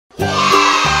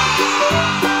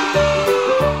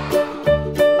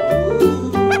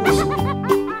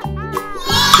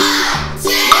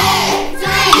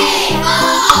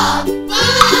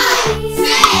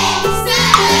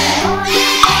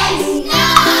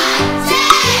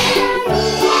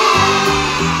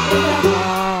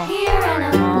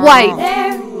White.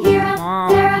 There, here,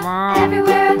 there,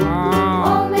 everywhere.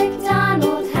 Old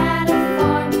MacDonald had a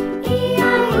farm.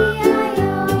 E-I-E-I-O.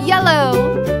 Yellow.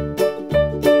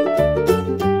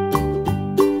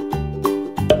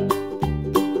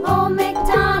 Old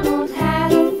MacDonald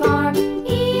had a farm.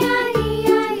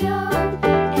 E-I-E-I-O.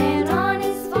 And on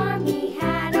his farm he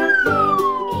had a pig.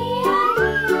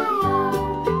 E-I-E-I-O.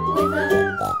 With a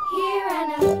here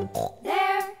and a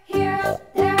there, here,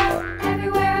 there,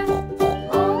 everywhere.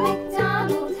 Old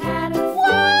MacDonald had a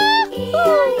farm.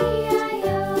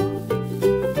 E-I-E-I-O.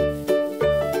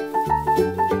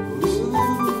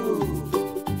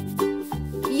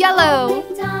 Yellow.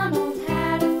 MacDonald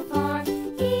had a farm,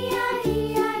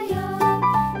 E-I-E-I-O.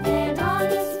 And on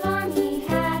his farm he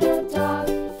had a dog,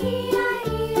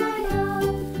 E-I-E-I-O.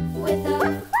 With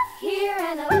a here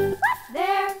and a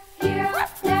there, here,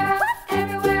 there,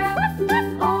 everywhere.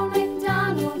 Old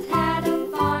MacDonald had a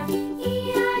farm,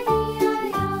 E-I-E-I-O.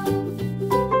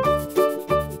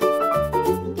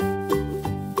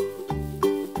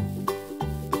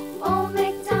 Old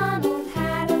MacDonald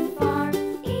had a farm,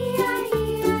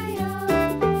 E-I-E-I-O.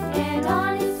 And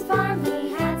on his farm he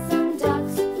had some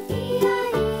ducks,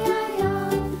 E-I-E-I-O.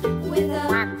 With a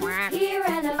here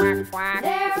and a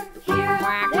there, here,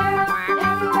 there,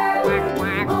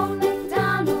 everywhere. Old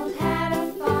MacDonald had a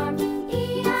farm,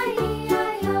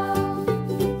 E-I-E-I-O.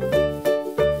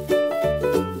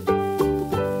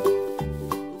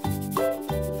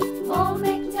 Old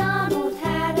MacDonald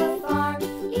had a farm,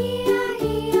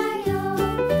 E-I-E-I-O.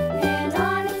 And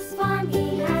on his farm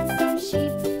he had some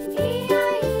sheep,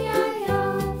 E-I-E-I-O.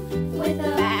 With a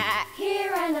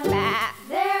here and a there,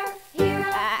 here,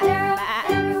 there,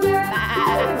 everywhere.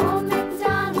 Old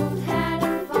MacDonald had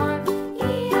a farm,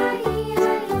 E-I-E-I-O.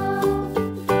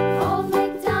 Old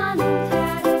MacDonald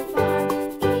had a farm,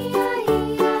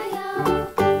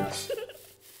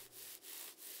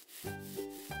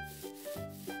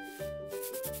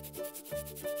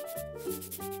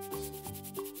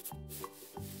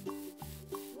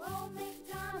 Old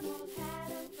MacDonald had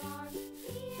a farm,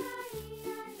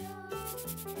 E-I-E-I-O.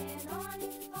 And on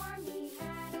his farm he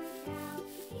had a cow,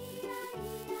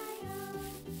 E-I-E-I-O.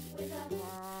 With a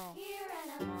here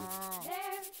and a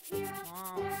there, here,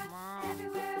 there,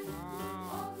 everywhere.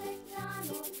 Old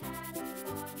MacDonald had a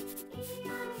farm,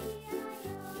 E-I-E-I-O.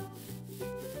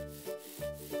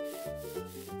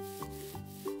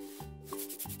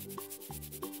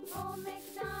 Old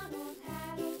MacDonald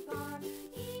had a farm,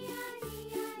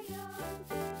 E-I-E-I-O.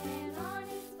 And on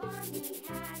his farm he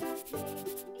had a pig,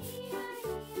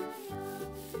 E-I-E-I-O.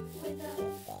 With a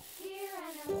here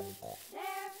and a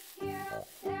there, here,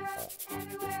 there,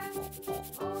 everywhere.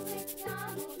 Old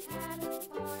MacDonald had a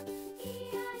farm,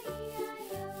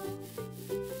 E-I-E-I-O.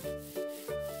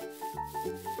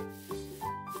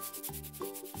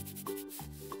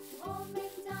 Old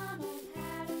MacDonald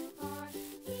had a farm,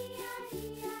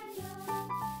 E-I-E-I-O.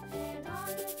 And on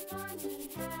his farm he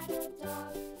had a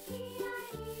dog,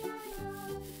 E-I-E-I-O.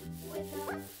 With a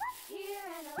here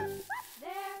and a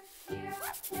there, here,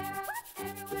 there,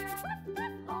 everywhere.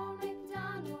 Old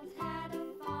MacDonald had a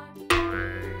farm,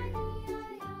 E-I-E-I-O.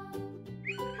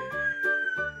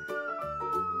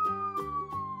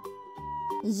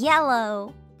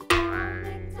 Yellow. Old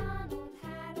MacDonald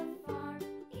had a farm,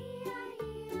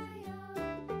 E-I-E-I-O.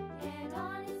 And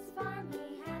on his farm he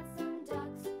had some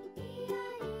ducks,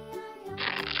 E-I-E-I-O.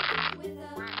 With a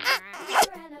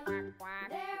here and a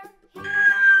there, here,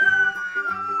 there,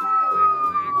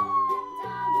 everywhere. Old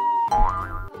MacDonald had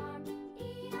a farm,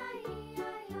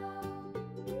 E-I-E-I-O.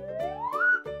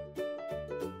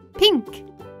 Pink.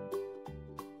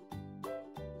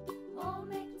 Old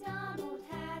MacDonald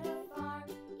had a farm,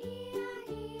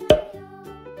 E-I-E-I-O.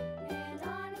 And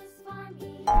on his farm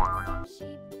he had some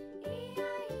sheep,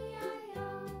 E-I-E-I-O.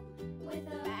 With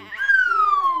a here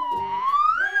and a there,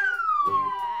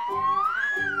 here, there,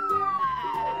 everywhere.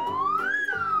 Old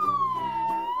MacDonald had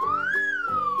a farm,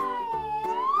 E-I-E-I-O.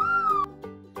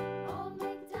 Old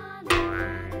MacDonald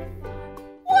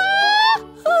had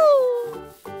a farm.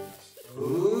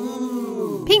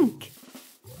 Pink.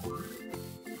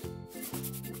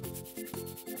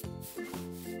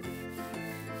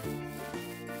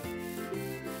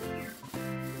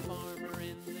 Farmer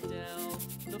in the dell,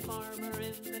 the farmer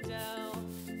in the dell.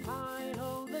 Hi-ho,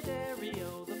 the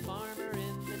dairy-o, the farmer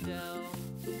in the dell.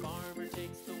 The farmer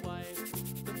takes the wife,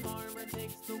 the farmer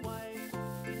takes the wife.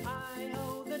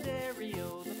 Hi-ho, the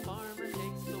dairy-o, the farmer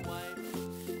takes the wife.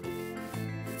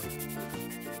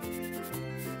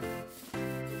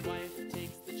 The wife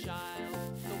takes the child,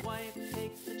 the wife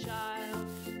takes the child.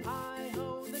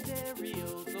 Hi-ho, the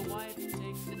dairy-o, the wife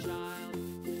takes the child.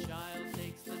 The child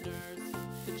takes the nurse,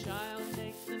 the child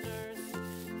takes the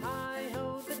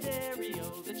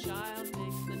child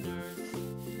takes the nurse.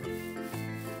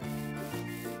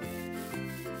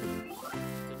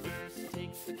 The nurse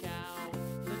takes the cow.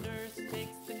 The nurse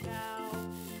takes the cow.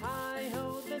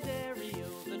 Hi-ho the dairy-o,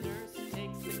 the nurse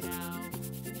takes the cow.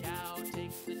 The cow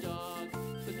takes the dog.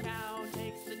 The cow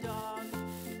takes the dog.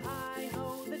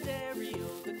 Hi-ho the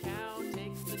dairy-o, the cow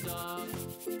takes the dog.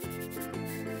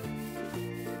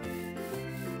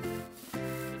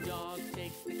 The dog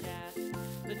takes the cat.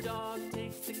 The dog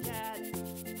takes the cat.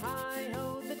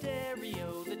 Hi-ho the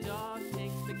dairy-o, the dog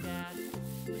takes the cat.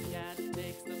 The cat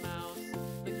takes the mouse.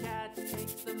 The cat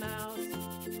takes the mouse.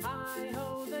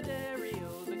 Hi-ho the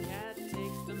dairy-o, the cat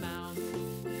takes the mouse.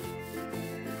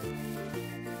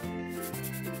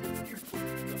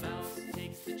 The mouse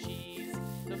takes the cheese.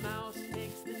 The mouse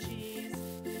takes the cheese.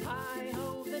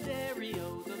 Hi-ho the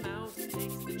dairy-o, the mouse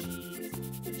takes the cheese.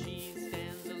 The cheese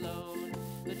stands alone.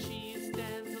 The cheese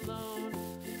stands alone.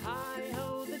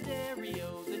 Hi-ho the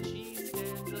dairy-o, the cheese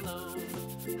stands alone.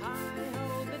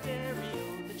 Hi-ho the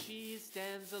dairy-o, the cheese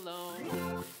stands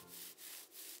alone.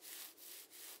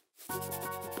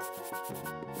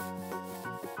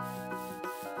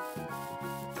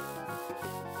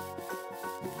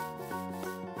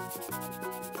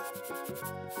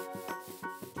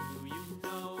 Do you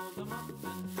know the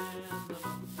Muffin Man, the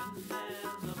Muffin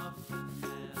Man, the Muffin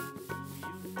Man? Do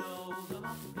you know the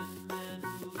Muffin Man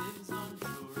who lives on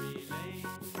Drury Lane?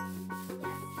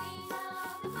 Yes, we know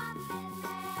the Muffin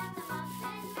Man, the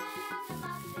Muffin Man, the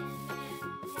Muffin Man.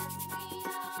 Yes, we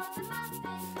know the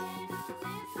Muffin Man who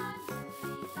lives on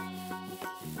Drury Lane.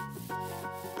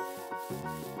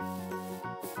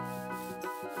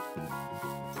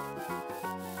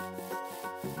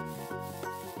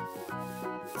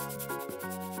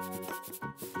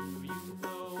 Do you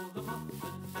know the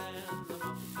Muffin Man, the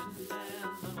Muffin Man,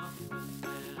 the Muffin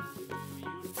Man? Do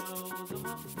you know the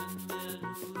Muffin Man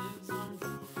who lives on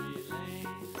Drury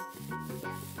Lane?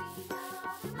 Yes, we know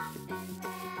the Muffin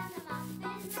Man, the Muffin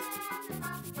Man, the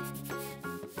Muffin Man.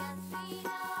 Yes, we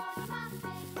know the Muffin Man who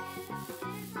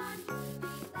lives on Drury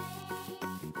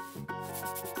Lane. Do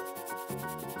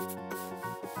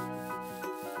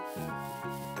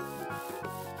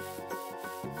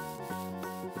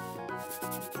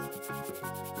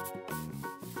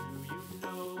you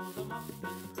know the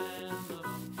Muffin Man, the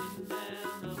Muffin Man,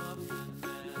 the Muffin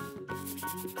Man? Do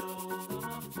you know the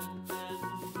Muffin Man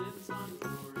who lives on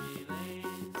Drury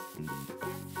Lane?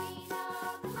 Yes, we know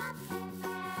the Muffin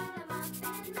Man, the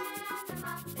Muffin Man, the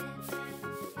Muffin Man.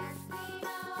 Yes, we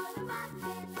know the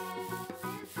Muffin Man who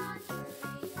lives on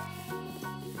Drury Lane.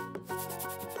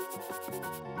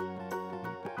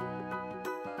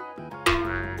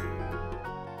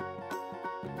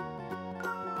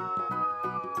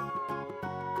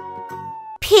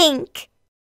 Pink.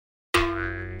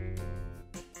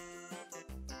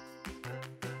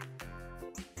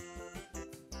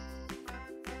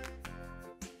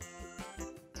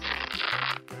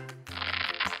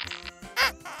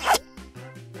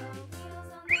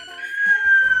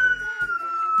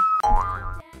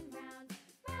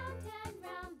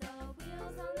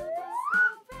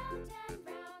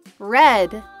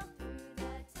 Red.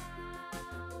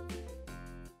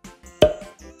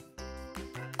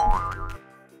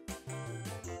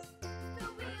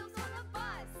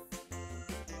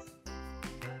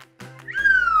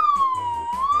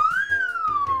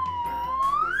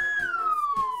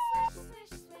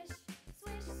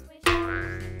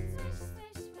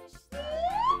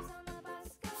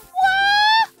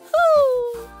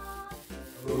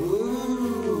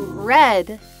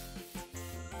 Red.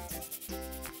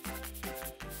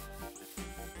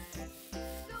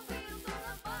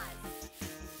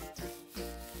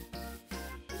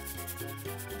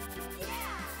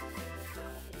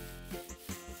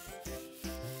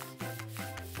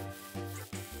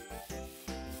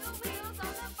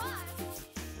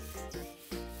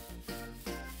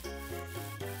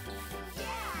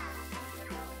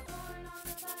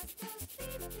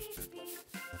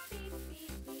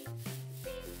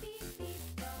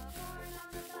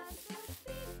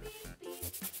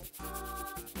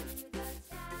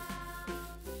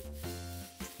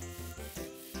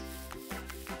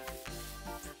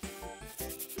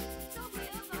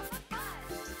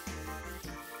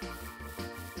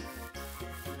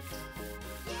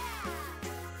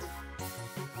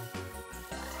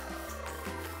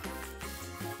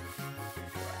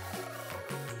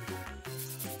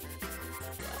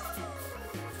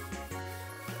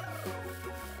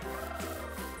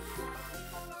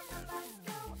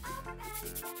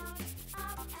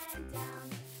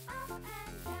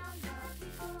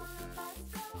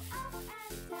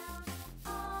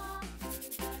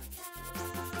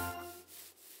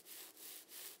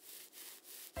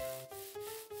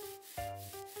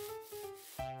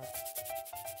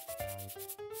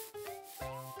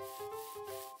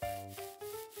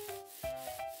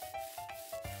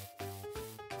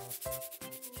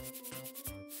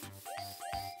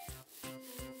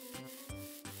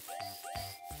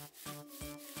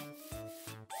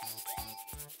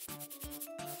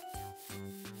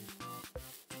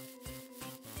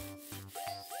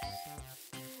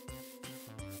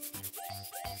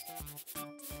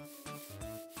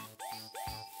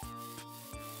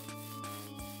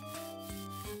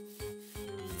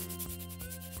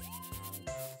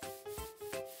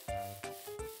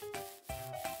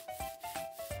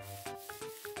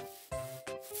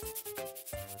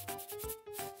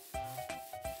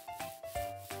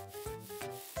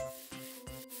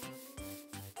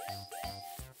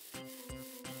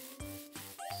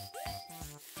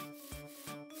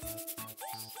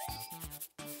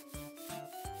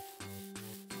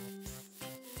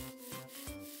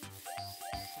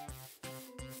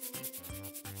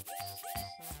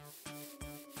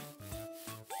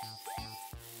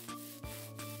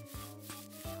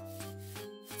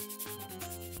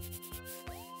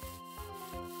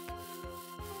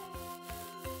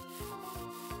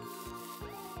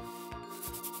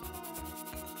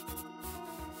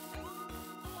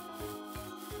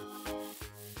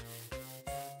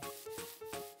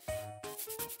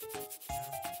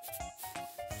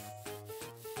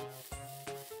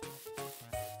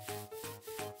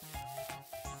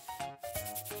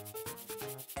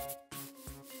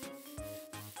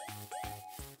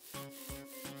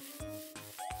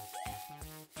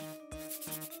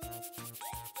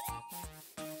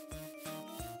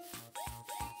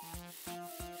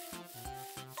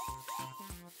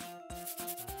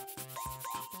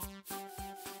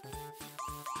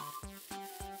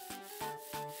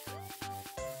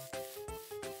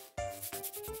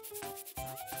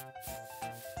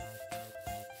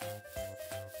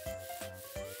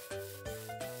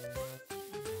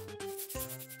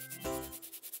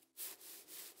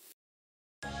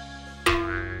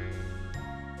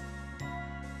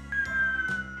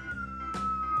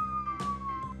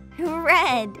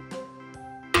 Red.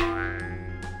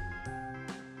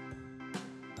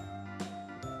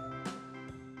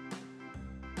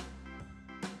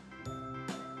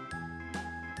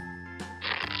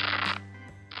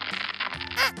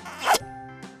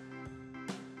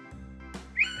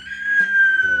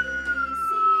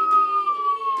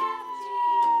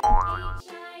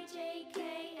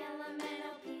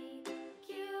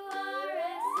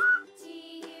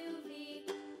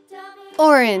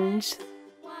 Orange.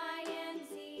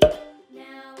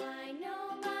 Now I know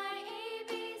my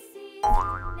ABCs.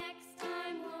 Next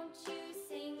time, won't you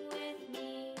sing with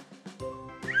me? A,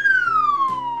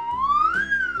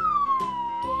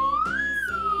 B, C,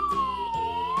 D, E,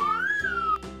 F, G,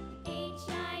 H,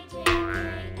 I, J, K,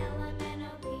 L, M, N,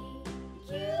 O, P, Q,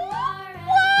 R,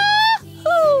 S, T,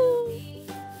 U, V,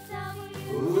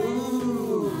 W, X,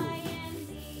 Y, and Z.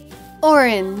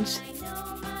 Orange. I know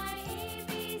my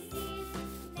ABCs.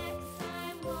 Next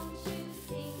time, won't you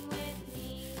sing with me?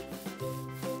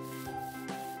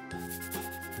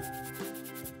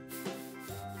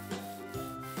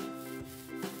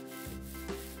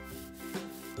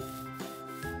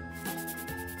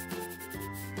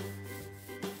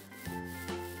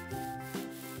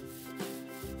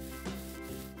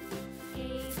 A,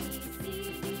 B, C,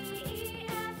 D, E,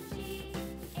 F, G,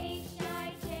 H,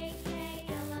 I, J, K,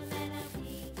 L, M, N, O, P,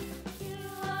 Q,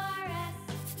 R, S,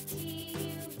 T,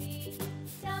 U, V,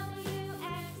 W,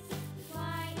 X,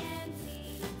 Y, and Z.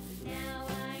 Now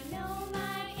I know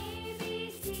my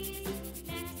ABCs.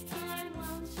 Next time,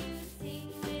 won't you sing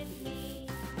with me?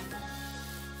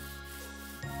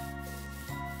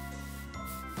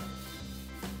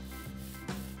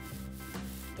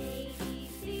 A, B,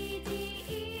 C, D,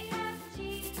 E, F, G,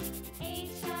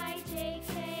 H, I, J,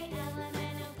 K, L, M,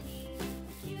 N, O, P,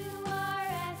 Q, R,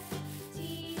 S, T,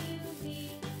 U, V,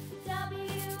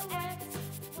 W, X,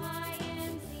 Y,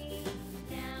 and Z.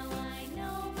 Now I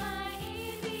know my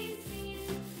ABCs.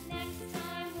 Next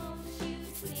time, won't you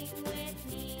sing with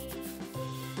me?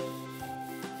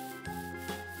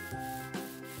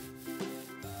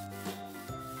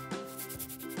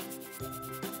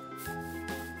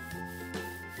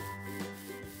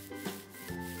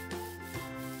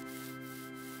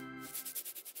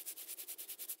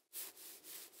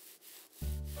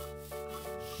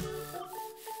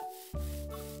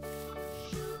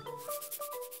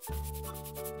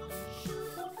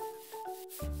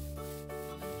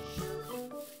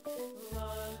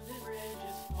 London Bridge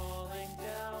is falling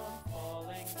down,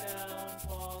 falling down,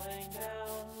 falling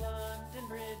down. London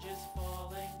Bridge is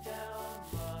falling down,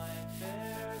 my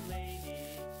fair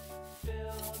lady.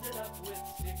 Filled it up with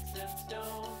sticks and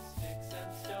stones, sticks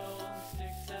and stones,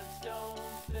 sticks and stones.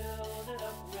 Filled it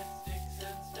up with sticks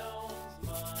and stones,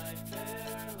 my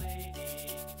fair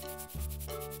lady.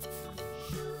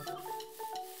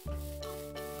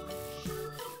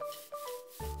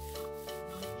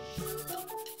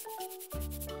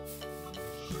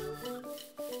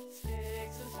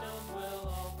 Sticks and stones will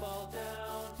all fall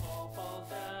down, all fall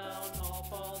down, all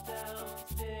fall down.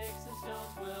 Sticks and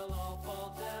stones will all fall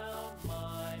down,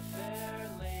 my fair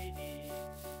lady.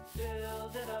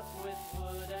 Filled it up with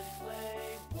wood and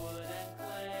clay, wood and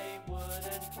clay, wood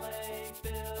and clay.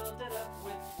 Filled it up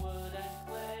with wood and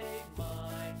clay,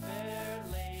 my fair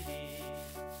lady.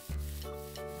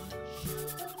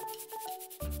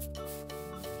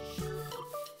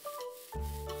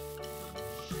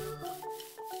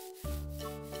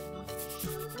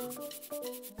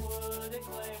 Wood and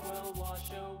clay will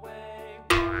wash away,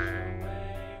 wash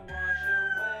away, wash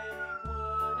away.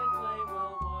 Wood and clay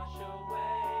will wash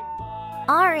away, my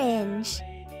Orange.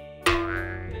 lady.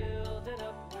 Build it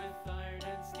up with iron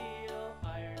and steel,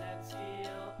 iron and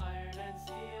steel, iron and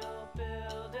steel.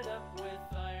 Build it up with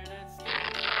iron and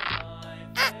steel, my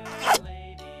fair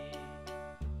lady.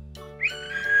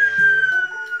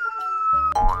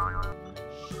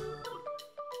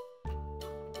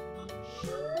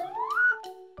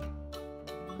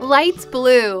 Lights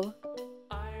blue.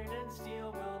 Iron and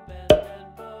steel will bend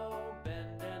and bow,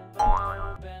 bend and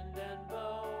bow, bend and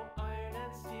bow. Iron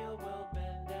and steel will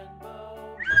bend and bow.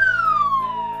 My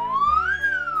fair lady,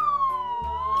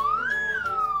 London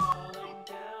Bridge is falling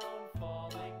down,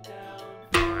 falling down,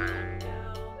 falling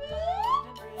down.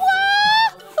 London Bridge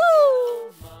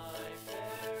is falling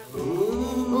down. My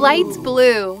fair Lights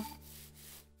blue.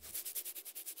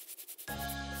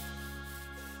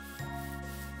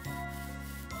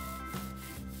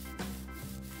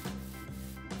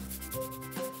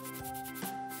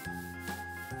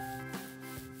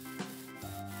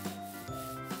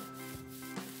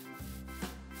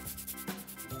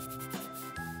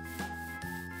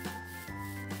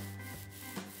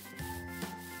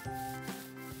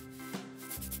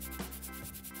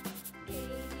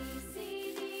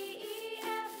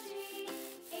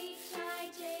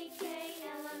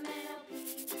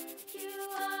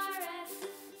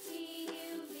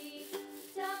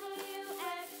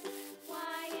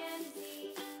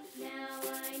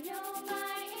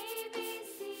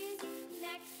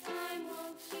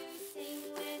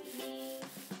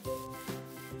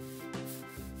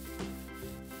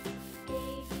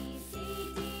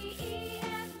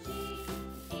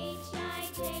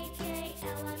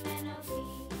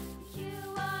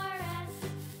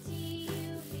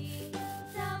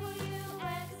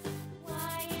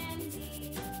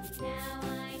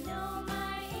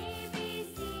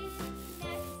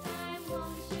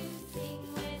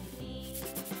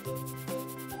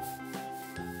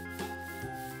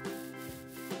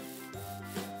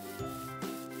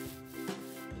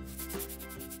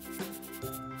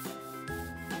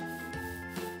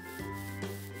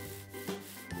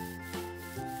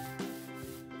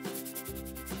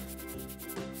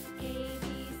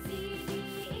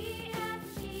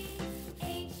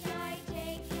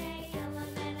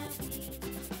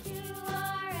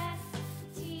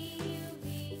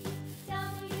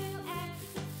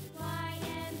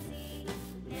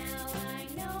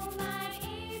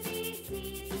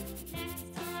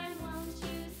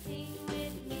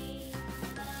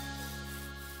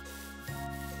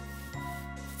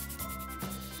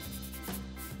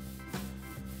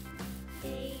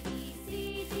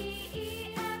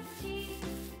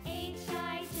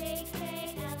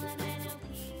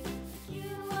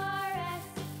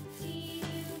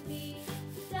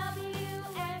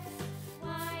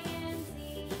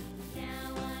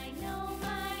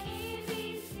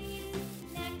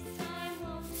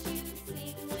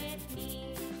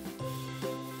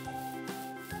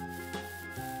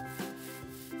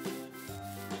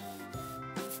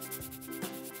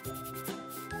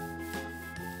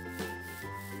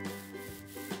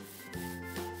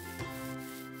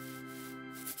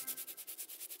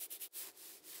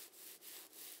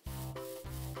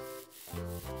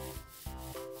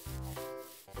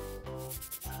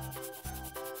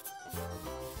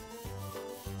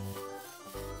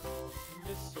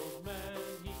 This old man,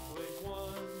 he played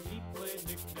one. He played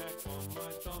knick-knack on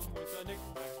my thumb with a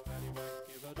knick-knack, paddywhack,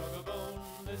 give a dog a bone.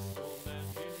 This old man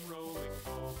came rolling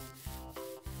home.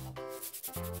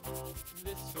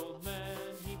 This old man,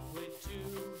 he played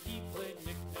two. He played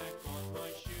knick-knack on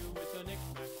my shoe with a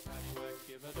knick-knack, paddywhack,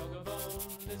 give a dog a bone.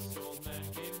 This old man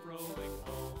came rolling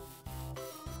home.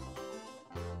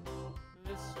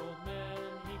 This old man,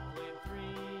 he played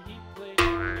three. He played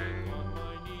knick-knack on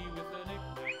my knee with a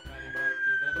knick-knack, paddywhack,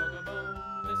 give a dog a bone.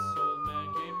 This old man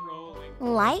came rolling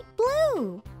home. Light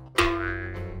blue.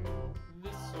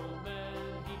 This old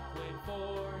man, he played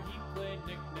four. He played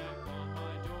knick-knack on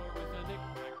my door with a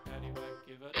knick-knack, paddywhack,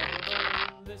 give a dog a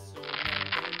bone. This old man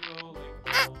came rolling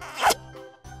home.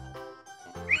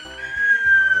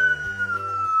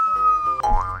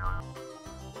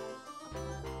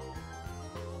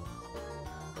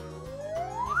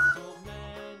 This old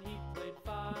man, he played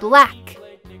five. Black. He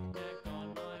played knick-knack on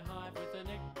my hive with a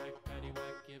knick-knack,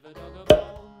 paddywhack, give a dog a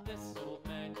bone. This old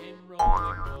man came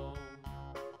rolling home.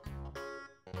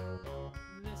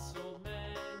 This old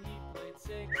man, he played six.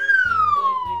 He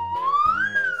played knick-knack on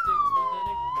my sticks with a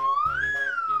knick-knack,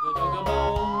 paddywhack, give a dog a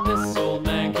bone. This old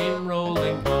man came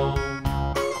rolling home.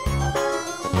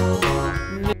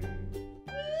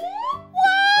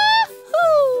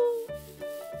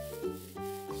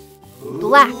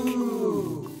 Black.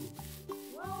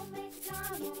 Roll makes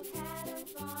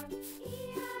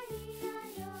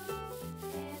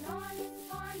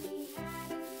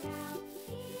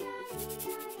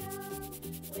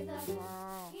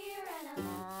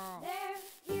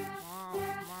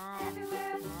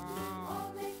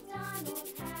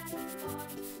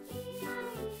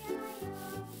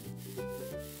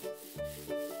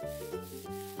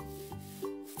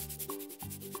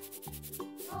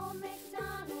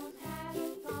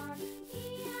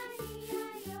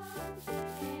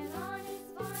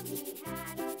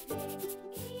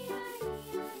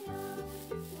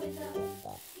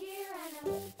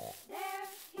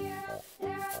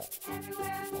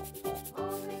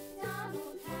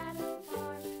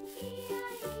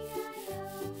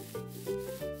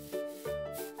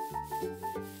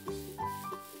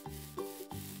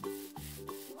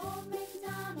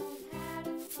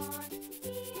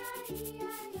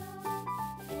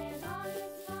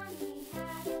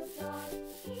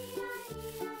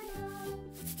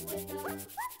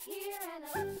and a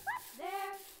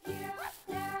there, here,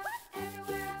 there,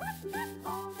 everywhere.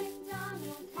 Old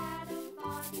MacDonald had a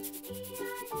farm,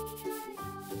 E-I-E-I-O.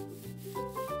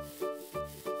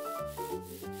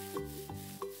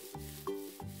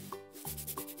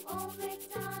 Old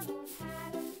MacDonald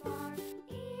had a farm,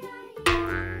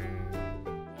 E-I-E-I-O.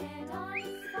 And on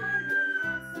his farm he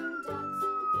had some ducks,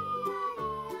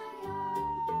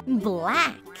 E-I-E-I-O.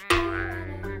 Black.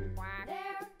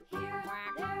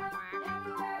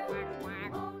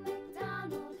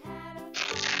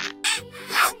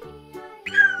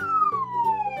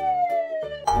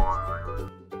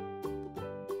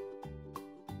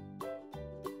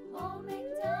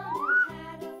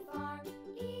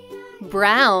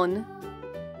 Brown.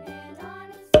 And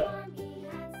on his farm he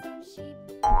had some sheep,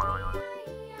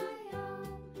 E-I-E-I-O.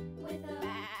 With a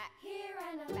here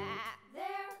and a there,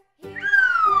 here,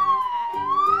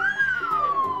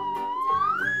 Old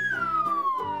MacDonald had a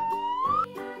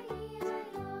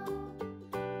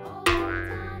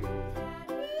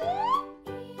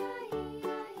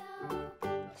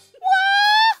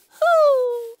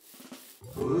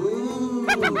farm,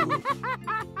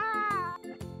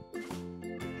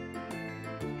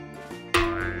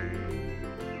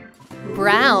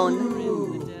 Brown.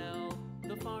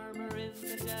 The farmer in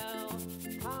the dell.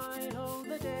 Hi-ho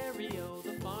the dairy-o,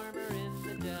 the farmer in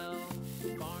the dell.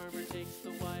 The farmer takes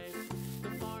the wife,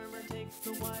 the farmer takes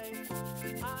the wife.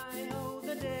 Hi-ho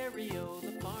the dairy-o,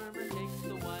 the farmer takes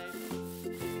the wife.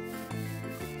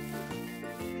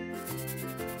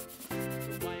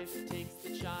 The wife takes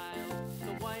the child,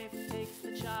 the wife takes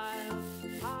the child.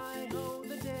 Hi-ho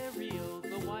the dairy-o,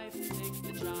 the wife takes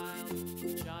the child.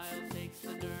 The child takes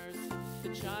the nurse, the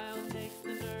child takes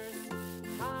the nurse.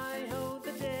 Hi-ho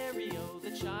the dairy-o,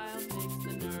 the child takes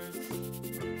the nurse.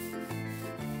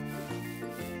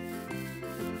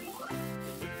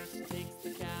 The nurse takes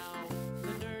the cow,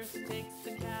 the nurse takes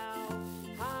the cow.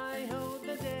 Hi-ho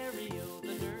the dairy-o,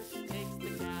 the nurse takes the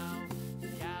cow. The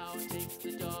cow takes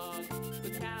the dog, the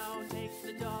cow takes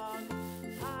the dog.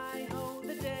 Hi-ho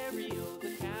the dairy-o,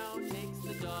 the cow takes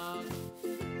the dog.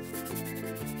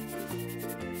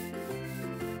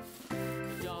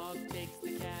 The dog takes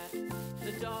the cat,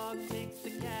 the dog takes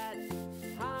the cat.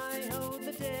 Hi-ho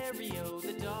the dairy-o,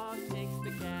 the dog takes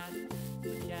the cat.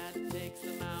 The cat takes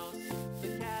the mouse, the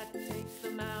cat takes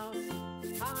the mouse.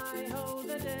 Hi-ho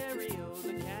the dairy-o,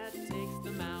 the cat takes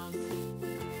the mouse.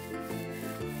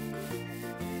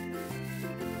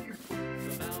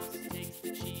 The mouse takes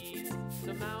the cheese,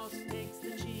 the mouse takes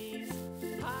the cheese.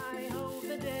 Hi-ho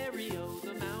the dairy-o,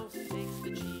 the mouse takes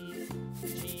the cheese. The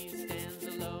cheese stands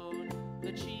alone,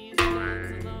 the cheese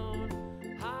stands alone.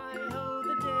 Hi-ho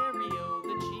the dairy-o,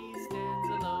 the cheese stands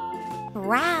alone.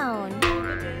 Brown.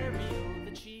 The dairy-o,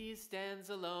 the cheese stands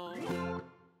alone.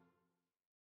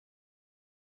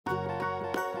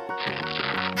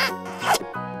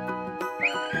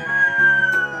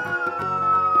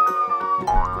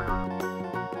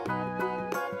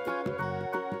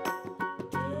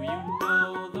 Do you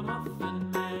know the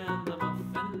Muffin Man, the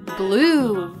Muffin Man?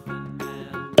 Blue. The Muffin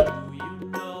Man. Do you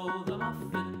know the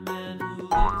Muffin Man who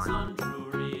lives on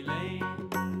Drury Lane?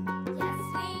 Yes,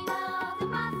 we know the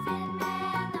Muffin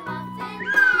Man, the Muffin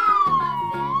Man, the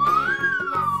Muffin Man.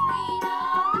 Yes, we know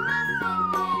the Muffin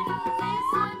Man who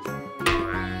lives on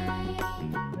Drury Lane.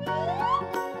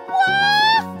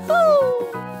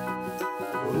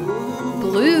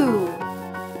 Blue.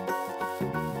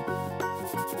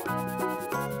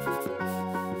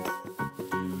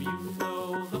 Do you know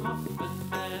the Muffin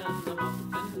Man, the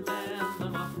Muffin Man, the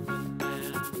Muffin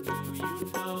Man? Do you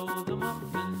know the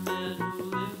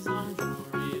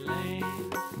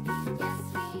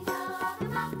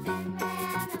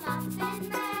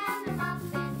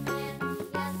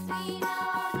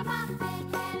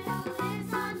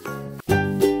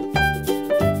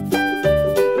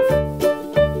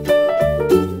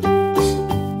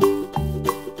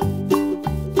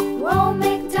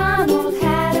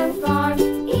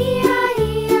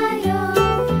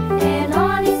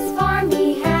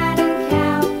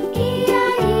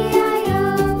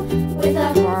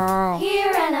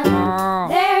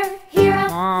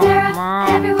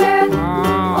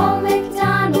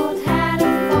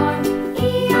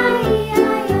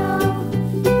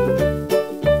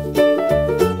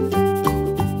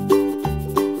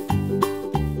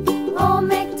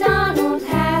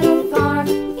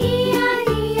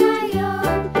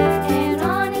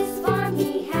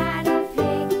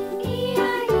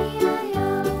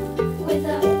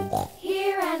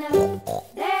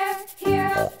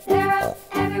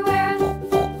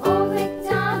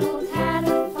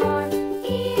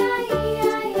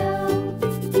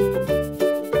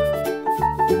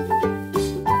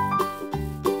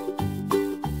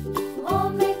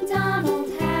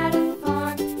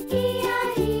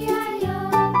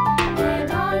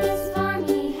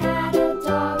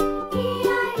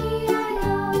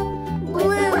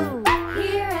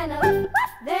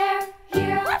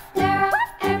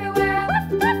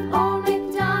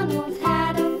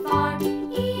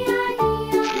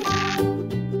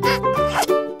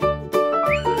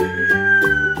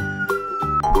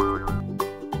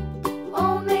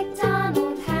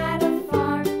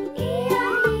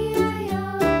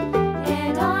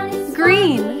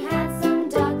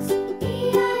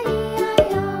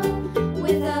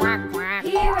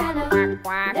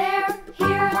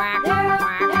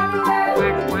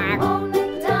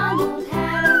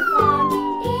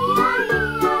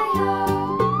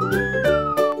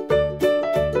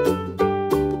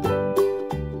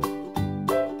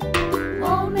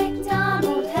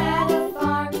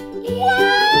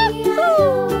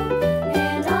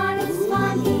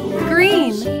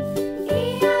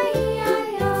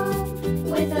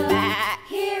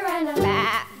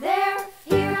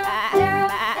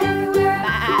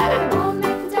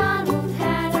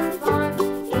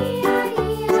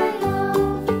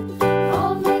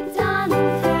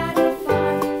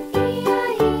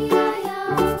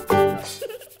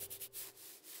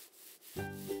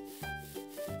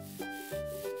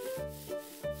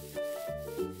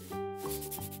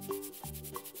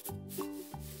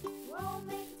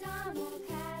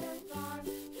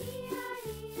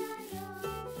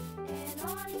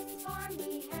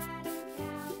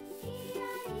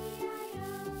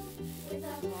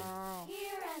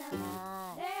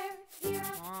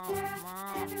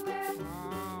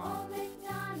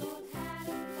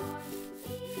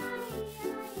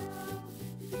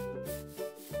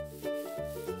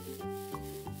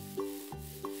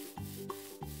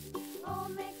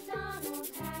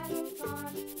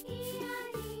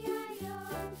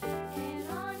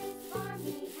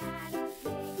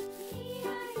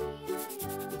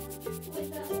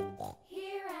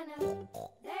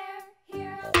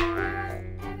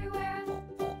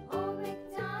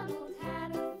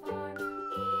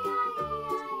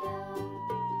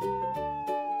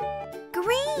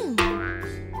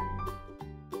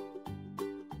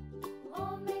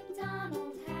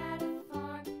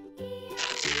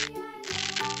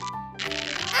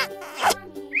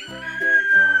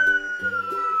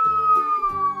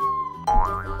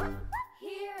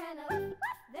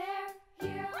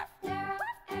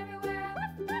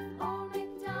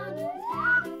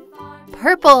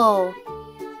Purple.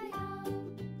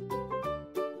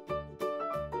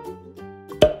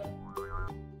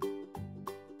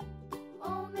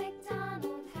 Old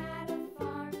MacDonald had a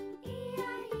farm,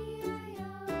 E-I-E-I-O.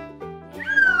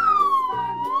 And on his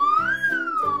farm he had some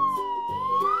ducks,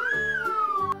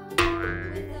 E-I-E-I-O. With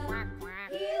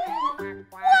a here and a there,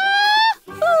 everywhere.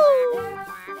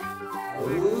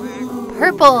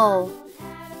 Purple.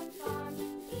 Had a farm,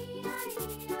 E-I-E-I-O.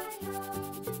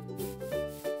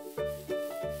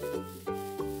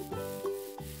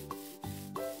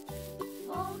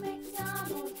 Old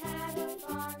MacDonald had a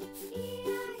farm,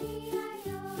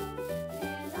 E-I-E-I-O.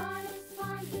 And on his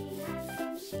farm he had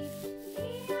some sheep,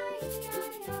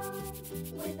 E-I-E-I-O.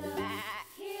 With a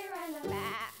here and a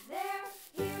there,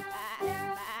 here,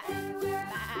 there, everywhere.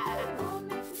 Old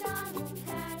MacDonald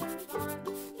had a farm,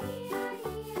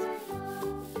 E-I-E-I-O.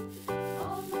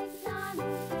 Old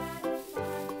MacDonald had a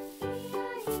farm,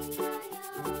 E-I-E-I-O.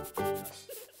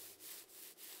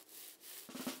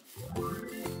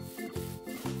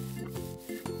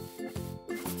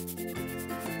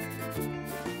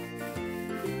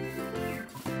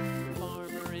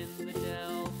 Farmer in the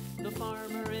dell, the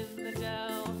farmer in the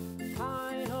dell.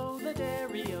 Hi-ho the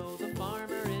dairy-o, the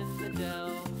farmer in the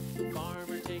dell. The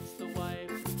farmer takes the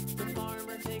wife, the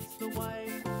farmer takes the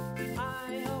wife.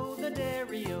 Hi-ho the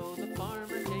dairy-o, the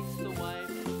farmer takes the wife.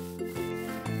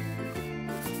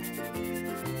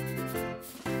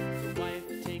 The wife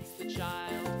takes the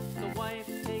child, the wife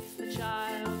takes the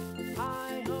child.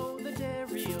 Hi-ho the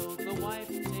dairy-o, the wife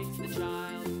takes the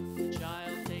child. The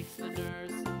child takes the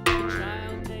nurse, the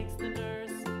child takes the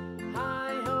nurse.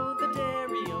 Hi-ho the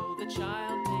dairy-o, the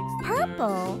child takes the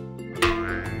Purple.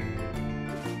 nurse.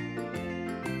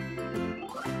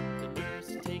 The nurse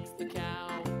takes the cow,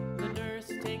 the nurse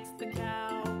takes the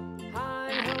cow.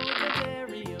 Hi-ho the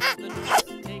dairy-o, the nurse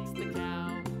takes the cow.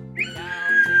 The cow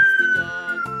takes the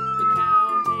dog, the cow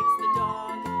takes the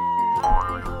dog.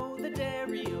 Hi-ho the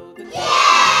dairy-o, the cow.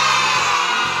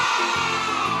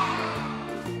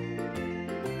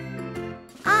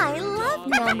 I love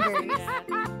numbers.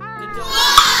 The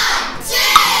dog